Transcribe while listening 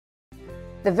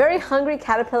The Very Hungry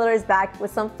Caterpillar is back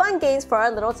with some fun games for our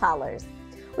little toddlers.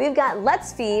 We've got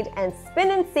Let's Feed and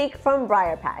Spin and Seek from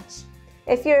Briar Patch.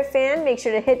 If you're a fan, make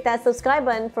sure to hit that subscribe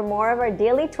button for more of our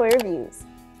daily toy reviews.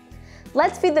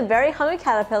 Let's Feed the Very Hungry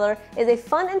Caterpillar is a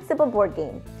fun and simple board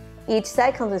game. Each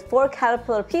set comes with 4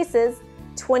 caterpillar pieces,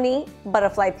 20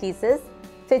 butterfly pieces,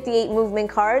 58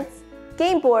 movement cards,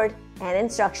 game board, and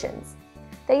instructions.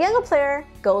 The younger player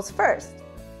goes first.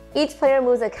 Each player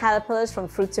moves the caterpillars from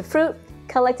fruit to fruit,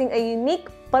 collecting a unique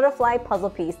butterfly puzzle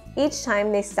piece each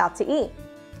time they stop to eat.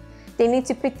 They need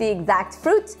to pick the exact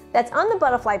fruit that's on the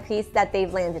butterfly piece that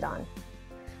they've landed on.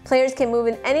 Players can move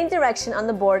in any direction on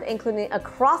the board, including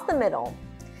across the middle.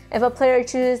 If a player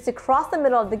chooses to cross the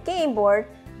middle of the game board,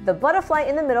 the butterfly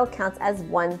in the middle counts as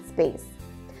 1 space.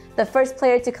 The first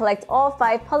player to collect all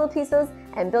 5 puzzle pieces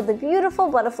and build a beautiful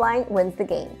butterfly wins the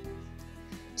game.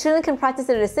 Children can practice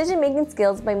their decision-making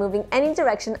skills by moving any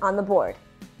direction on the board.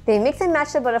 They mix and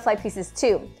match the butterfly pieces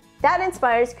too. That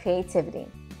inspires creativity.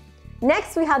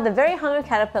 Next, we have the Very Hungry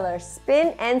Caterpillar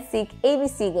Spin and Seek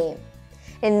ABC game.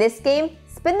 In this game,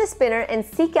 spin the spinner and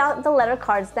seek out the letter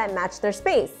cards that match their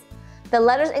space. The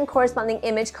letters and corresponding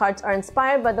image cards are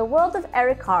inspired by the world of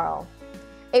Eric Carle.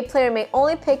 A player may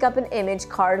only pick up an image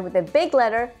card with a big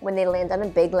letter when they land on a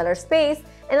big letter space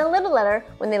and a little letter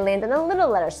when they land on a little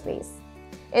letter space.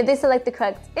 If they select the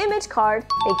correct image card,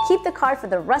 they keep the card for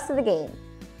the rest of the game.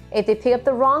 If they pick up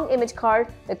the wrong image card,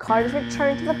 the card is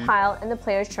returned to the pile and the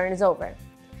player's turn is over.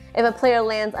 If a player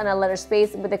lands on a letter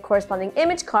space with a corresponding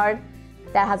image card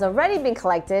that has already been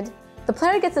collected, the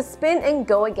player gets to spin and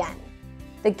go again.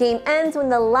 The game ends when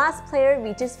the last player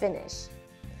reaches finish.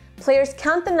 Players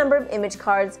count the number of image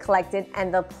cards collected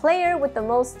and the player with the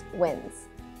most wins.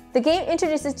 The game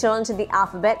introduces children to the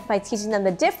alphabet by teaching them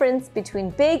the difference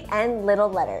between big and little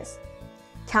letters.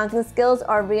 Counting skills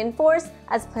are reinforced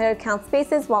as players count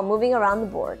spaces while moving around the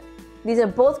board. These are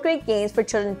both great games for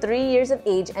children 3 years of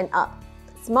age and up.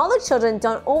 Smaller children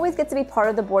don't always get to be part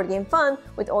of the board game fun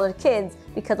with older kids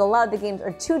because a lot of the games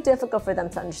are too difficult for them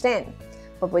to understand.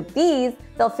 But with these,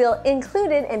 they'll feel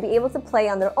included and be able to play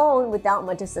on their own without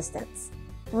much assistance.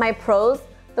 My pros: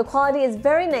 the quality is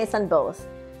very nice on both.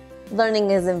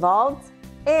 Learning is involved,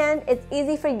 and it's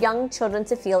easy for young children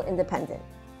to feel independent.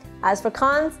 As for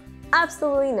cons,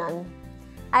 absolutely none.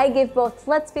 I give both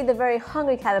Let's Feed the Very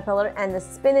Hungry Caterpillar and the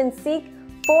Spin and Seek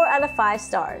 4 out of 5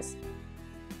 stars.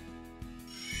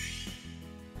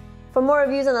 For more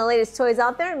reviews on the latest toys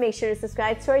out there, make sure to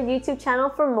subscribe to our YouTube channel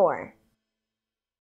for more.